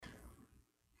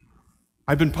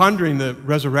I've been pondering the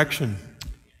resurrection,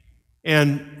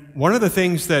 and one of the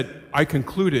things that I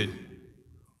concluded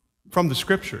from the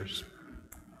Scriptures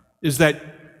is that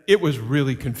it was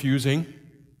really confusing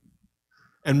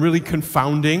and really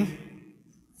confounding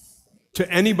to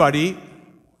anybody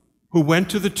who went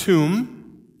to the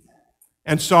tomb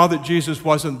and saw that Jesus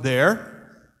wasn't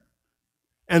there,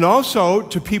 and also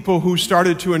to people who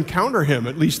started to encounter him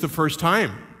at least the first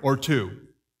time or two.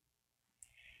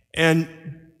 And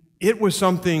it was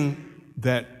something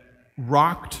that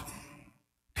rocked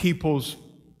people's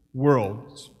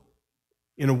worlds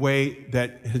in a way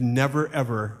that had never,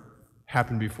 ever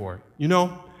happened before. You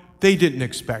know, they didn't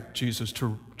expect Jesus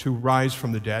to rise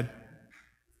from the dead.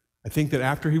 I think that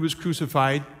after he was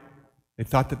crucified, they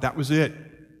thought that that was it,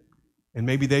 and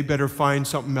maybe they better find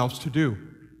something else to do.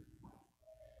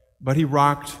 But he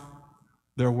rocked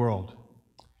their world.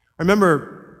 I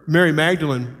remember Mary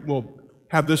Magdalene, we'll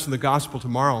have this in the gospel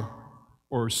tomorrow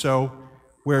or so,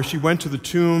 where she went to the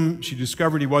tomb, she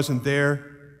discovered he wasn't there,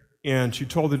 and she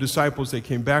told the disciples they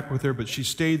came back with her, but she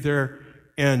stayed there,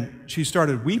 and she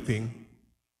started weeping,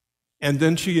 and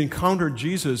then she encountered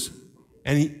Jesus,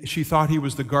 and she thought he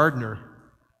was the gardener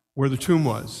where the tomb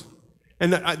was.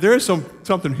 And there is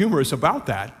something humorous about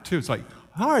that, too. It's like,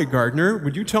 hi, gardener,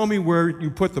 would you tell me where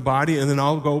you put the body, and then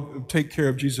I'll go take care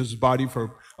of Jesus' body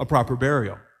for a proper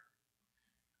burial.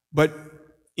 But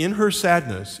in her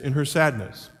sadness,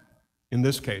 in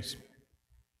this case,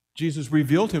 Jesus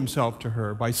revealed himself to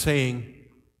her by saying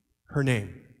her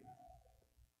name.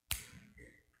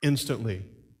 Instantly,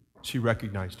 she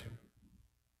recognized him.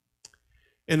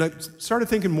 And I started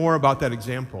thinking more about that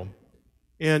example.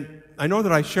 And I know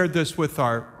that I shared this with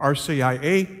our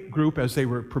RCIA group as they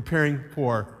were preparing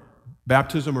for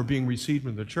baptism or being received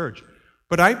in the church.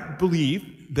 But I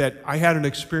believe that I had an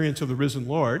experience of the risen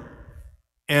Lord,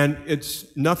 and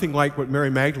it's nothing like what Mary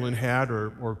Magdalene had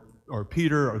or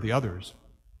Peter or the others.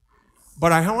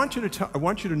 But I want you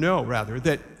to know, rather,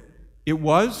 that it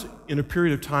was in a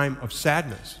period of time of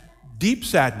sadness, deep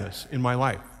sadness in my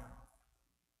life,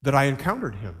 that I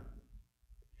encountered him.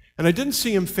 And I didn't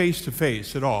see him face to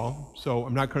face at all, so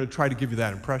I'm not going to try to give you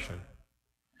that impression.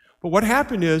 But what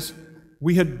happened is,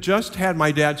 we had just had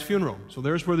my dad's funeral, so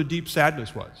there's where the deep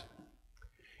sadness was.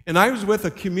 And I was with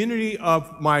a community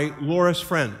of my Loris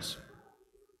friends,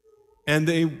 and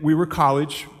we were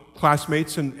college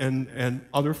classmates and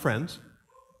other friends,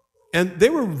 and they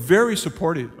were very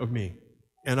supportive of me,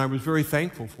 and I was very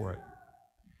thankful for it.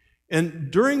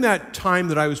 And during that time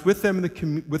that I was with them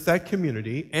with that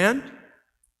community, and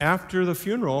after the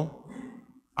funeral,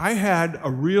 I had a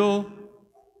real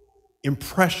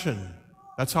impression.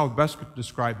 That's how I best could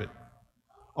describe it.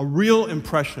 A real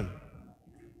impression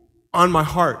on my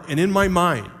heart and in my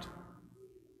mind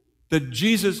that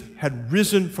Jesus had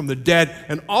risen from the dead,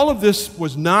 and all of this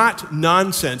was not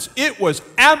nonsense. It was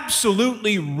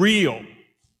absolutely real.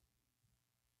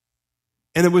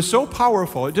 And it was so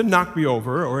powerful, it didn't knock me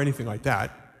over or anything like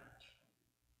that.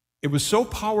 It was so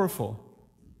powerful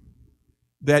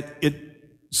that it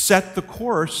set the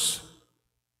course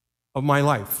of my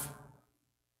life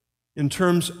in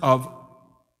terms of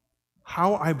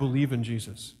how I believe in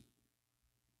Jesus.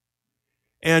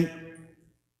 And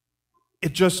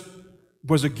it just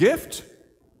was a gift.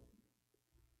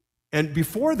 And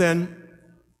before then,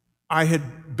 I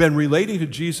had been relating to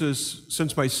Jesus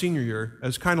since my senior year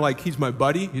as kind of like, he's my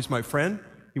buddy, he's my friend,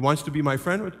 he wants to be my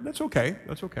friend. That's okay.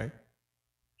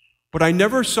 But I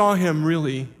never saw him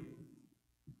really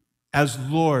as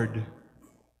Lord,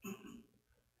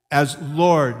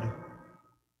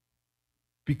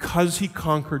 because he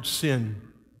conquered sin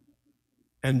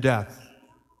and death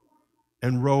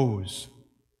and rose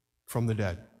from the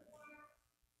dead.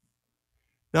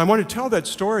 Now, I want to tell that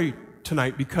story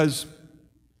tonight because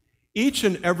each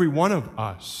and every one of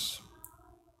us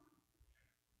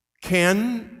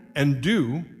can and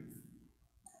do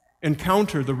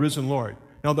encounter the risen Lord.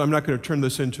 Now, I'm not going to turn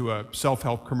this into a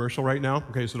self-help commercial right now,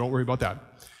 okay, so don't worry about that.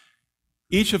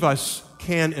 Each of us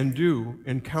can and do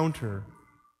encounter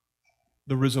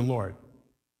the risen Lord.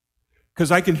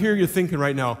 Because I can hear you thinking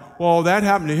right now, well, that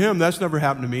happened to him, that's never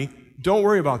happened to me. Don't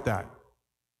worry about that.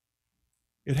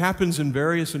 It happens in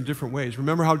various and different ways.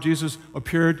 Remember how Jesus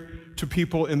appeared to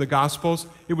people in the Gospels?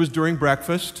 It was during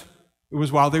breakfast. It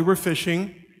was while they were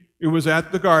fishing. It was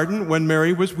at the garden when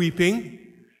Mary was weeping.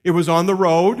 It was on the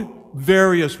road.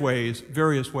 Various ways.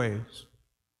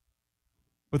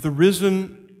 But the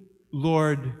risen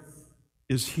Lord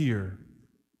is here.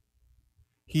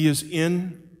 He is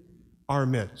in our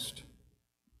midst.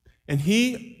 And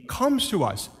he comes to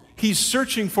us. He's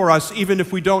searching for us even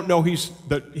if we don't know he's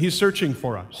searching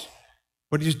for us.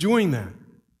 But he's doing that.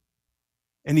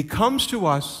 And he comes to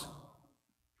us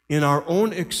in our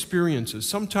own experiences.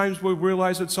 Sometimes we'll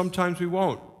realize it, sometimes we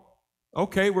won't.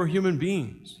 Okay, we're human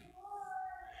beings.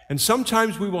 And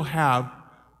sometimes we will have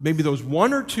maybe those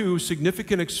one or two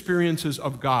significant experiences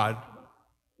of God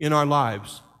in our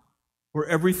lives where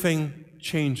everything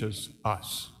changes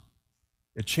us.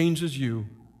 It changes you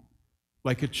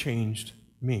like it changed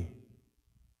me.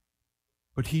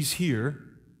 But he's here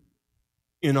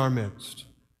in our midst.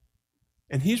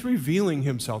 And he's revealing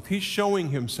himself. He's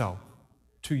showing himself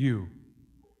to you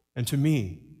and to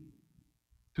me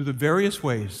through the various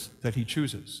ways that he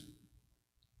chooses.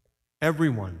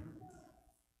 Everyone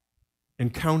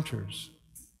encounters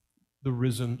the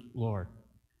risen Lord.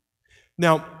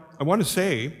 Now, I want to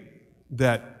say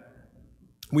that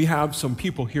we have some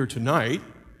people here tonight.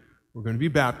 We're going to be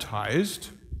baptized.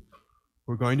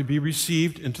 We're going to be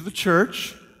received into the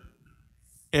church.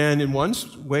 And in one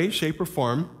way, shape, or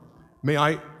form, may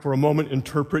I, for a moment,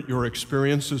 interpret your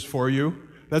experiences for you?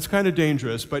 That's kind of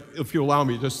dangerous, but if you allow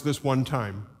me, just this one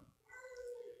time.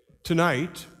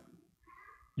 Tonight,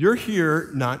 you're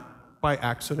here not by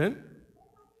accident.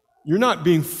 You're not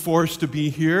being forced to be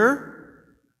here.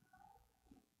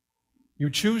 You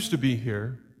choose to be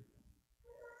here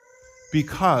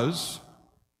because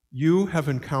you have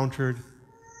encountered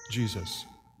Jesus.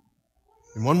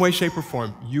 In one way, shape, or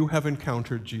form, you have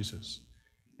encountered Jesus.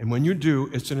 And when you do,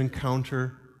 it's an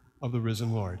encounter of the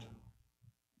risen Lord.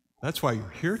 That's why you're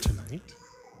here tonight,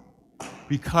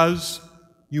 because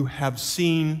you have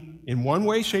seen, in one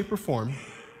way, shape, or form,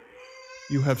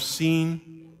 you have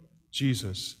seen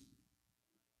Jesus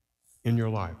in your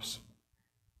lives.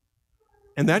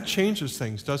 And that changes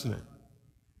things, doesn't it?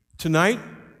 Tonight,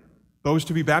 those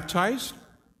to be baptized,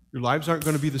 your lives aren't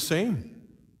going to be the same.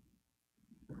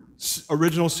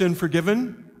 Original sin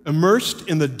forgiven, immersed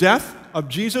in the death of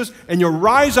Jesus, and you'll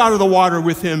rise out of the water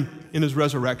with him in his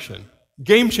resurrection.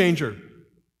 Game changer.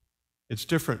 It's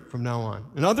different from now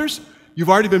on. And others, you've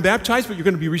already been baptized, but you're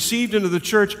going to be received into the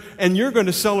church, and you're going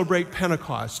to celebrate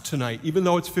Pentecost tonight, even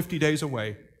though it's 50 days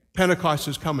away. Pentecost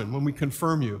is coming when we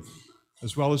confirm you,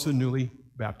 as well as the newly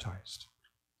baptized.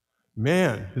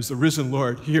 Man, is the risen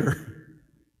Lord here,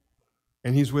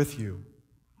 and he's with you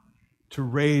to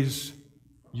raise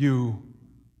you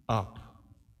up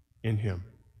in him.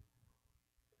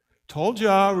 Told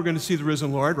ya we're going to see the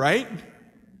risen Lord, right?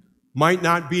 Might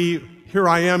not be here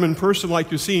I am in person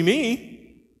like you see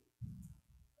me,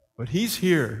 but he's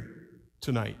here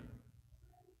tonight,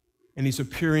 and he's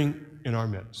appearing in our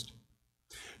midst.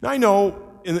 Now, I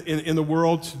know in the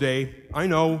world today, I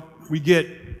know we get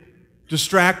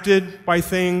distracted by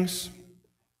things,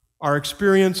 our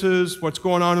experiences, what's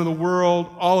going on in the world,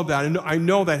 all of that. And I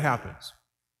know that happens.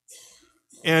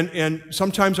 And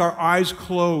sometimes our eyes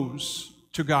close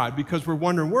to God because we're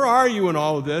wondering, where are you in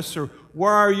all of this? Or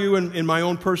where are you in my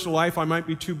own personal life? I might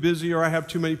be too busy, or I have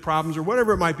too many problems, or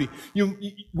whatever it might be.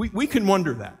 We can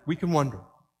wonder that. We can wonder.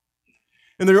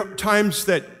 And there are times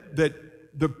that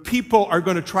the people are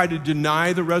going to try to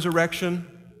deny the resurrection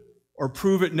or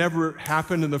prove it never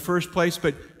happened in the first place.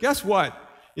 But guess what?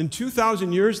 In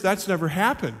 2,000 years, that's never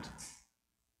happened.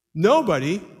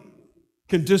 Nobody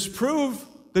can disprove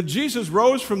that Jesus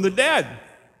rose from the dead.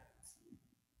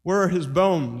 Where are his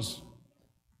bones?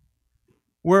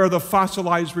 Where are the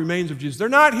fossilized remains of Jesus? They're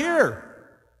not here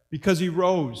because he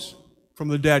rose from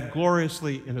the dead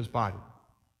gloriously in his body.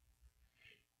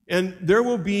 And there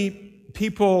will be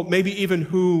people, maybe even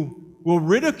who will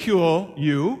ridicule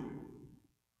you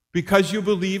because you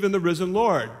believe in the risen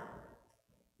Lord.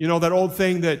 You know, that old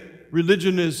thing that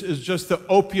religion is just the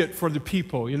opiate for the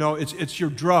people. You know, it's your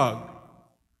drug.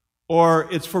 Or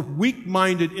it's for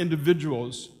weak-minded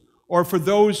individuals, or for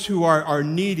those who are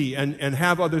needy and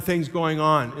have other things going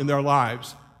on in their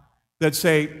lives that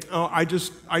say, oh, I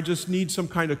just need some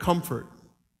kind of comfort.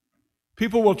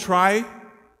 People will try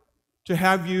to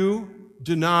have you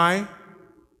deny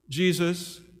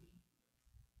Jesus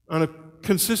on a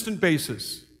consistent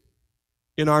basis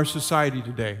in our society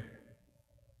today.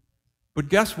 But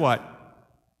guess what?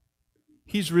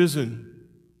 He's risen.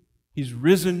 He's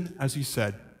risen as he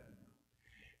said.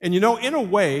 And you know, in a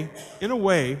way,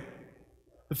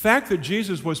 the fact that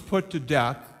Jesus was put to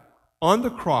death on the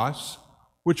cross,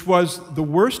 which was the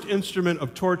worst instrument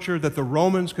of torture that the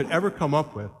Romans could ever come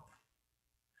up with,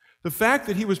 the fact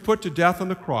that he was put to death on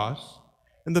the cross,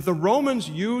 and that the Romans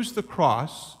used the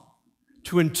cross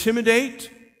to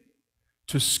intimidate,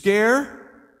 to scare,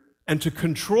 and to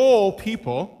control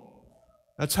people,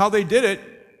 that's how they did it.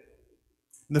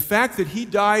 And the fact that he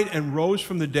died and rose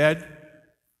from the dead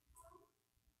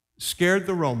scared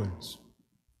the Romans,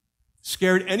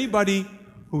 scared anybody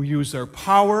who used their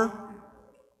power,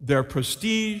 their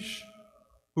prestige,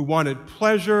 who wanted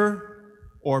pleasure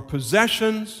or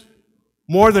possessions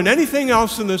more than anything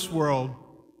else in this world.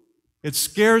 It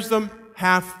scares them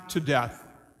half to death.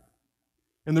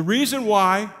 And the reason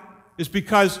why is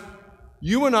because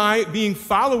you and I, being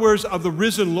followers of the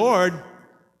risen Lord,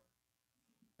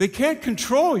 they can't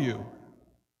control you.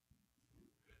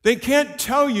 They can't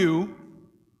tell you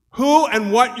who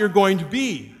and what you're going to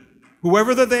be,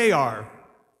 whoever that they are.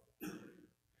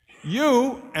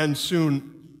 You, and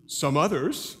soon some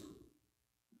others,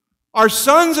 are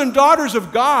sons and daughters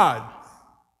of God.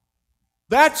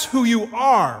 That's who you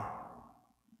are.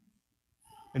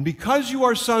 And because you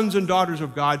are sons and daughters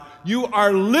of God, you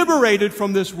are liberated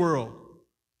from this world.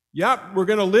 Yep, we're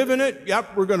going to live in it.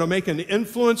 Yep, we're going to make an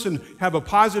influence and have a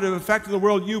positive effect in the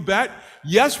world, you bet.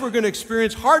 Yes, we're going to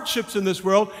experience hardships in this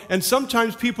world, and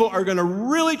sometimes people are going to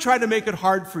really try to make it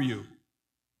hard for you.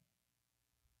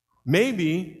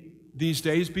 Maybe these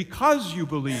days because you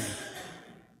believe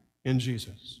in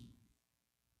Jesus.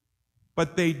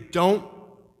 But they don't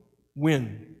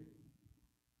win.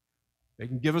 They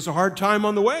can give us a hard time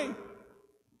on the way,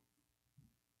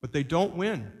 but they don't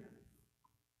win.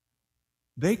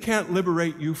 They can't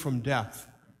liberate you from death,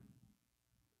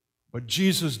 but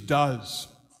Jesus does.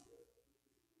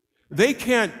 They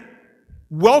can't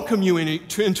welcome you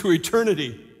into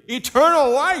eternity,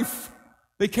 eternal life.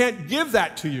 They can't give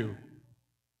that to you,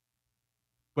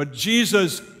 but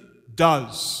Jesus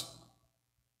does.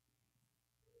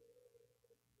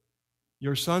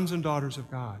 You're sons and daughters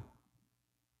of God.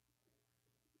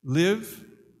 Live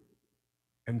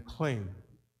and claim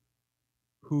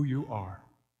who you are.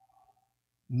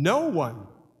 No one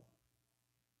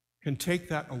can take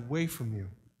that away from you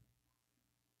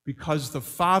because the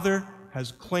Father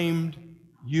has claimed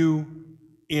you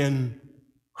in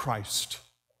Christ.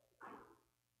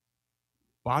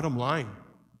 Bottom line,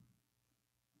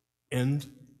 end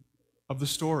of the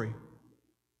story.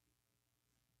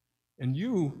 And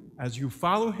you, as you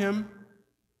follow him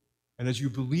and as you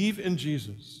believe in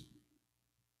Jesus,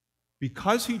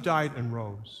 because he died and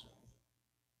rose,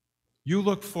 you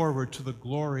look forward to the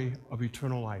glory of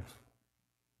eternal life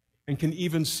and can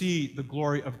even see the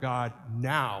glory of God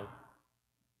now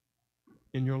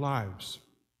in your lives.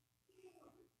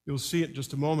 You'll see it in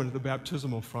just a moment at the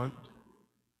baptismal font.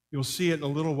 You'll see it in a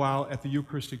little while at the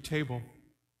Eucharistic table.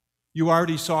 You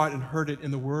already saw it and heard it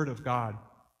in the Word of God.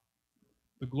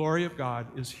 The glory of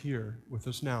God is here with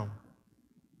us now.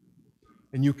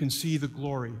 And you can see the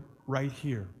glory right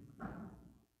here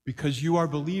because you are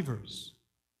believers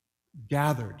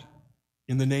gathered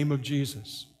in the name of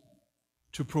Jesus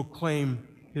to proclaim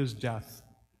his death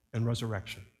and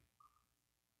resurrection.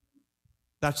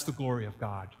 That's the glory of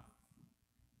God.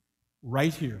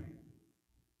 Right here,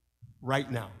 right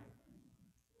now,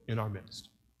 in our midst.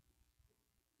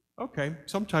 Okay,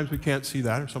 sometimes we can't see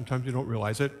that, or sometimes you don't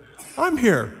realize it. I'm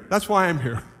here. That's why I'm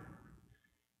here,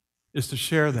 is to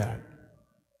share that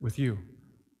with you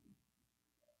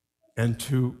and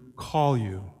to call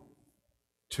you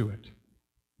to it.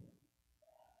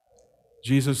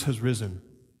 Jesus has risen.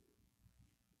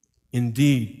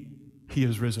 Indeed, he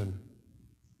is risen.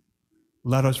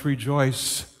 Let us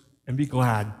rejoice and be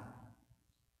glad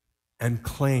and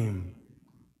claim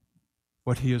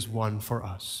what he has won for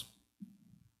us.